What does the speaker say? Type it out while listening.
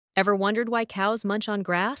Ever wondered why cows munch on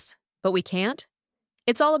grass, but we can't?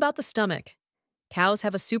 It's all about the stomach. Cows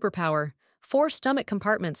have a superpower, four stomach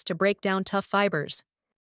compartments to break down tough fibers.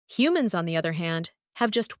 Humans, on the other hand,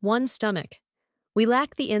 have just one stomach. We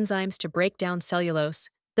lack the enzymes to break down cellulose,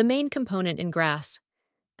 the main component in grass.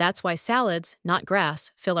 That's why salads, not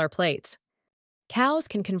grass, fill our plates. Cows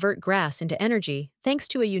can convert grass into energy thanks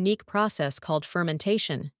to a unique process called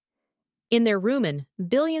fermentation. In their rumen,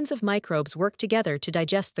 billions of microbes work together to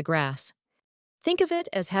digest the grass. Think of it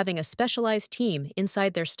as having a specialized team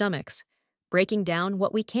inside their stomachs, breaking down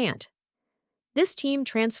what we can't. This team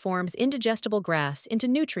transforms indigestible grass into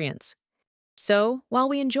nutrients. So, while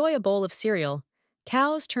we enjoy a bowl of cereal,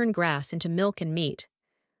 cows turn grass into milk and meat.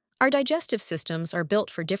 Our digestive systems are built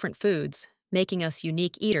for different foods, making us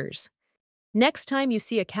unique eaters. Next time you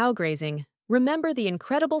see a cow grazing, remember the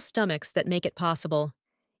incredible stomachs that make it possible.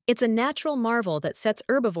 It's a natural marvel that sets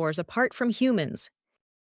herbivores apart from humans.